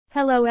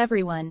Hello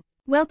everyone.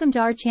 Welcome to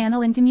our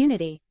channel and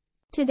community.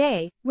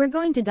 Today, we're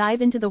going to dive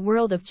into the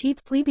world of cheap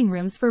sleeping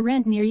rooms for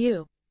rent near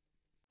you.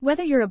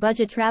 Whether you're a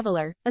budget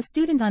traveler, a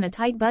student on a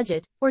tight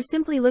budget, or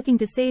simply looking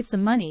to save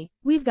some money,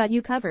 we've got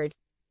you covered.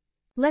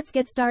 Let's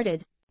get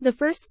started. The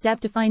first step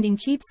to finding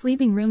cheap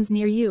sleeping rooms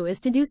near you is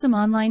to do some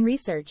online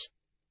research.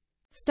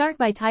 Start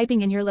by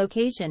typing in your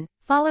location,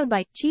 followed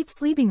by cheap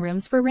sleeping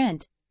rooms for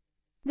rent.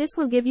 This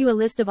will give you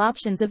a list of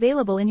options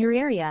available in your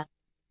area.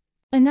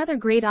 Another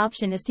great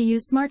option is to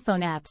use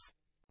smartphone apps.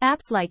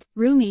 Apps like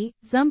Roomy,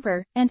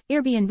 Zumper, and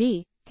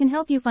Airbnb can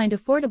help you find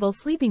affordable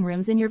sleeping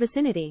rooms in your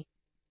vicinity.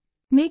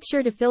 Make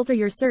sure to filter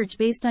your search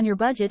based on your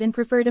budget and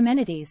preferred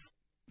amenities.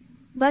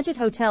 Budget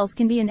hotels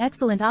can be an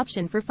excellent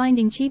option for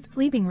finding cheap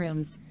sleeping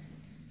rooms.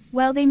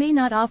 While they may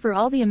not offer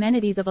all the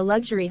amenities of a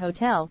luxury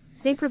hotel,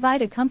 they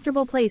provide a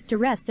comfortable place to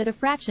rest at a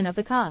fraction of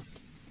the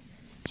cost.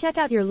 Check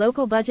out your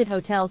local budget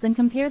hotels and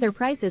compare their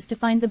prices to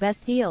find the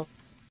best deal.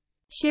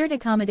 Shared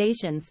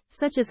accommodations,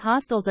 such as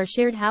hostels or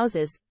shared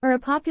houses, are a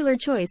popular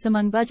choice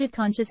among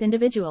budget-conscious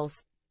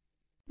individuals.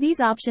 These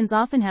options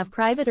often have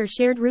private or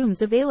shared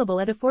rooms available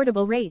at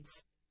affordable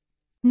rates.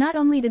 Not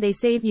only do they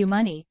save you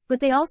money, but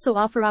they also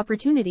offer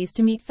opportunities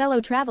to meet fellow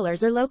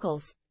travelers or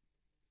locals.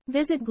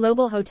 Visit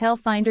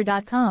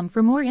globalhotelfinder.com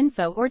for more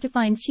info or to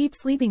find cheap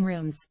sleeping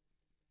rooms.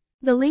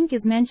 The link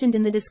is mentioned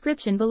in the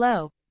description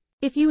below.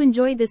 If you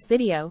enjoyed this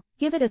video,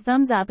 give it a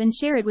thumbs up and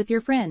share it with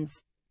your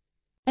friends.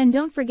 And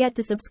don't forget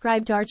to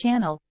subscribe to our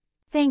channel.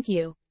 Thank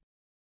you.